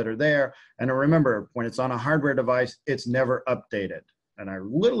systems that are there. And remember, when it's on a hardware device, it's never updated. And I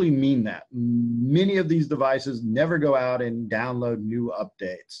literally mean that. Many of these devices never go out and download new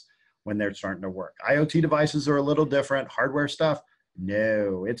updates when they're starting to work. IoT devices are a little different. Hardware stuff,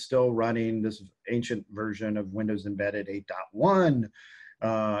 no, it's still running this ancient version of Windows Embedded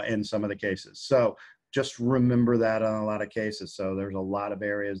 8.1 in some of the cases. So just remember that on a lot of cases. So there's a lot of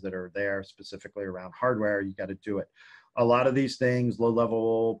areas that are there specifically around hardware. You got to do it. A lot of these things,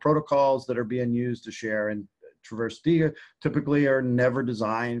 low-level protocols that are being used to share and traverse data typically are never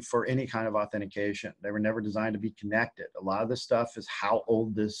designed for any kind of authentication. They were never designed to be connected. A lot of this stuff is how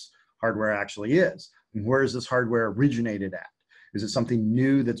old this hardware actually is. And where is this hardware originated at? Is it something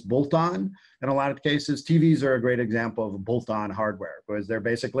new that's bolt-on? In a lot of cases, TVs are a great example of a bolt-on hardware because they're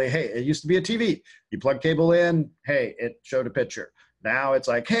basically, hey, it used to be a TV. You plug cable in, hey, it showed a picture. Now it's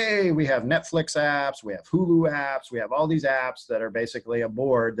like, hey, we have Netflix apps, we have Hulu apps, we have all these apps that are basically a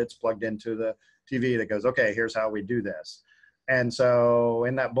board that's plugged into the TV that goes, okay, here's how we do this. And so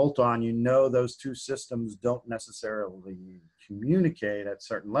in that bolt-on, you know those two systems don't necessarily communicate at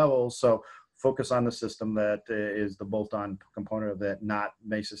certain levels. So focus on the system that is the bolt-on component of it, not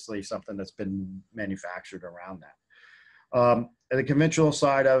basically something that's been manufactured around that. And the conventional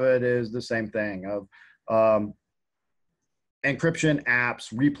side of it is the same thing of encryption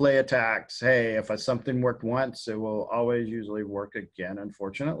apps, replay attacks. Hey, if something worked once, it will always usually work again,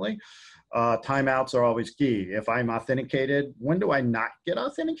 unfortunately. Timeouts are always key. If I'm authenticated, when do I not get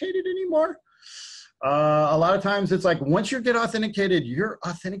authenticated anymore? A lot of times it's like, once you get authenticated, you're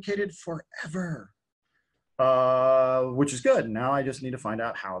authenticated forever, which is good. Now I just need to find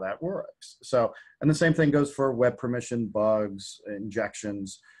out how that works. So, and the same thing goes for web permission, bugs,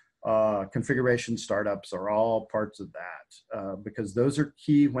 injections, configuration startups are all parts of that, because those are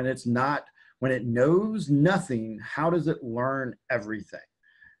key. When it's not, when it knows nothing, how does it learn everything?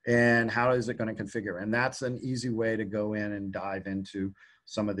 And how is it going to configure? And that's an easy way to go in and dive into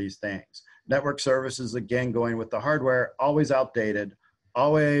some of these things. Network services, again, going with the hardware, always outdated,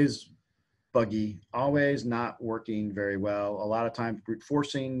 always buggy, always not working very well. A lot of times brute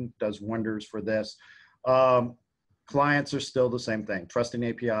forcing does wonders for this. Clients are still the same thing, trusting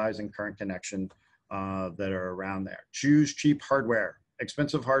APIs and current connection that are around there. Choose cheap hardware.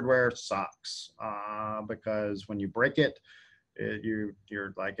 Expensive hardware sucks because when you break it,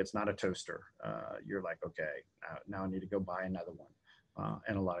 you're like, it's not a toaster. You're like, okay, now I need to go buy another one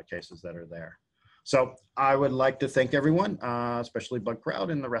in a lot of cases that are there. So I would like to thank everyone, especially Bug Crowd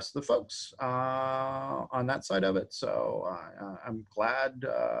and the rest of the folks on that side of it. So I'm glad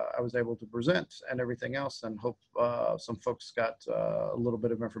I was able to present and everything else, and hope some folks got a little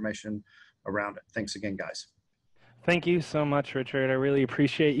bit of information around it. Thanks again, guys. Thank you so much, Richard. I really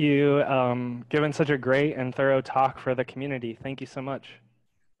appreciate you giving such a great and thorough talk for the community. Thank you so much.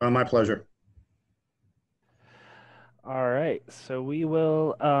 My pleasure. All right, so we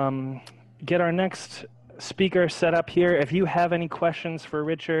will get our next speaker set up here. If you have any questions for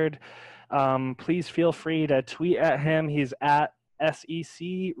Richard, please feel free to tweet at him. He's at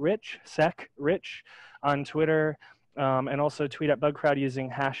SEC Rich on Twitter. And also tweet at BugCrowd using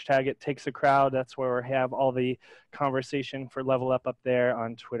hashtag #ItTakesACrowd. That's where we have all the conversation for LevelUp up there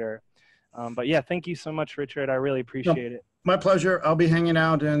on Twitter. But yeah, thank you so much, Richard. I really appreciate it. My pleasure. I'll be hanging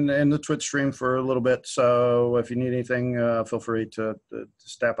out in the Twitch stream for a little bit. So if you need anything, feel free to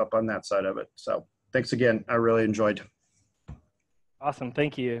step up on that side of it. So thanks again. I really enjoyed. Awesome.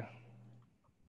 Thank you.